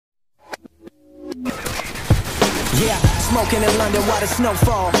Yeah, smoking in London while the snow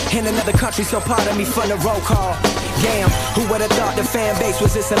fall. In another country, so part of me from the roll call. Damn, who would've thought the fan base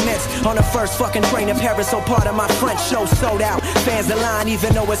was this immense? On the first fucking train in Paris, so part of my French show sold out. Fans the line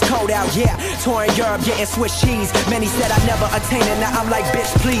even though it's cold out. Yeah, touring Europe getting Swiss cheese. Many said I'd never attain it, now I'm like, bitch,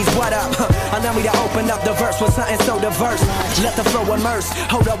 please, what up? Allow me to open up the verse with something so diverse. Let the flow immerse,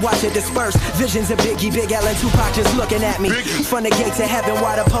 hold up, watch it disperse. Visions of Biggie, Big L and Tupac just looking at me. From the gates of heaven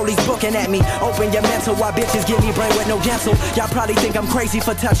while the police booking at me. Open your mental while bitches give me brain with no dental. Y'all probably think I'm crazy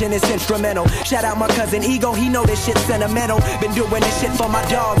for touching this instrumental. Shout out my cousin Ego, he know this shit sentimental. Been doing this shit for my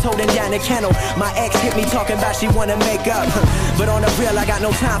dogs, holding down the kennel. My ex hit me talking about she wanna make up. But on the real, I got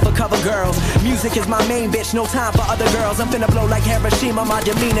no time for cover girls. Music is my main bitch, no time for other girls. I'm finna blow like Hiroshima, my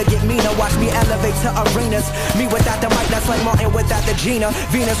demeanor get meaner. Watch me elevate to arenas. Me without the mic, that's like Martin without the Gina.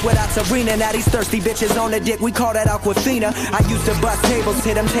 Venus without Serena, now these thirsty bitches on the dick, we call that Aquafina. I used to bust tables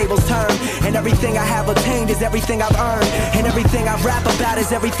till them tables turn. And everything I have attained is everything I've earned. And everything I rap about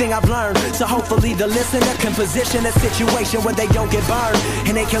is everything I've learned. So hopefully the listener can position a situation where they don't get burned.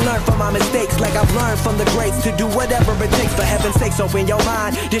 And they can learn from my mistakes like I've learned from the greats. To do whatever it takes, for heaven's sakes, open your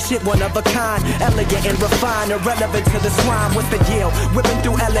mind. This shit one of a kind, elegant and refined, irrelevant to the swine. What's the deal? Whipping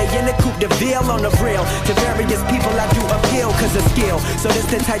through LA in the coupe de ville on the real. To various people I do appeal cause of skill. So this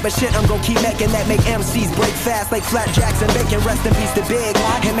the type of shit I'm gon' keep making that make MCs break fast like flapjacks and bacon. Rest in peace to Big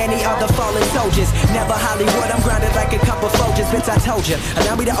and many other fallen soldiers. Never Hollywood, I'm grounded like a couple Folgers. Bitch, I told ya,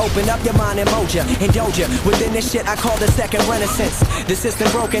 allow me to open up your mind and mold ya, indulge ya. Within this shit I call the second renaissance. The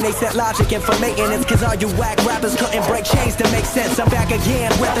system broken, they set logic in for maintenance. Cause all you whack rappers couldn't break chains to make sense. I'm back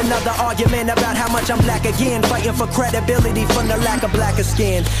again with another argument about how much I'm black again. Fighting for credibility from the lack of blacker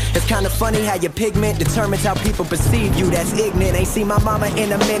skin. It's kinda funny how your pigment determines how people perceive you. That's ignorant, ain't seen my mama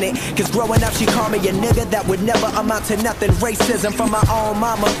in a minute. Cause growing up she called me a nigga that would never amount to nothing. Racism from my own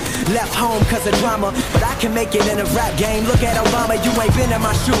mama. Left home cause of drama, but I can make it in a rap game. Look at Obama, you ain't been in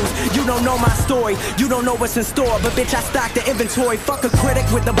my shoes. You don't know my story, you don't know what's in store. But bitch, I stock the inventory. Fuck a critic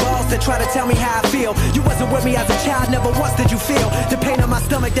with the balls that try to tell me how I feel. You wasn't with me as a child, never once did you feel the pain on my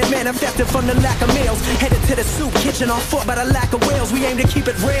stomach that manifested from the lack of meals. Headed to the soup kitchen on foot by the lack of wheels. We aim to keep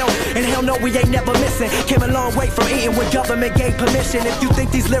it real, and hell no, we ain't never missing. Came a long way from eating when government gave permission. If you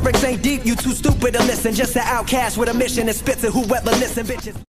think these lyrics ain't deep, you too stupid to listen. Just an outcast with a mission and spits at whoever listen, bitches.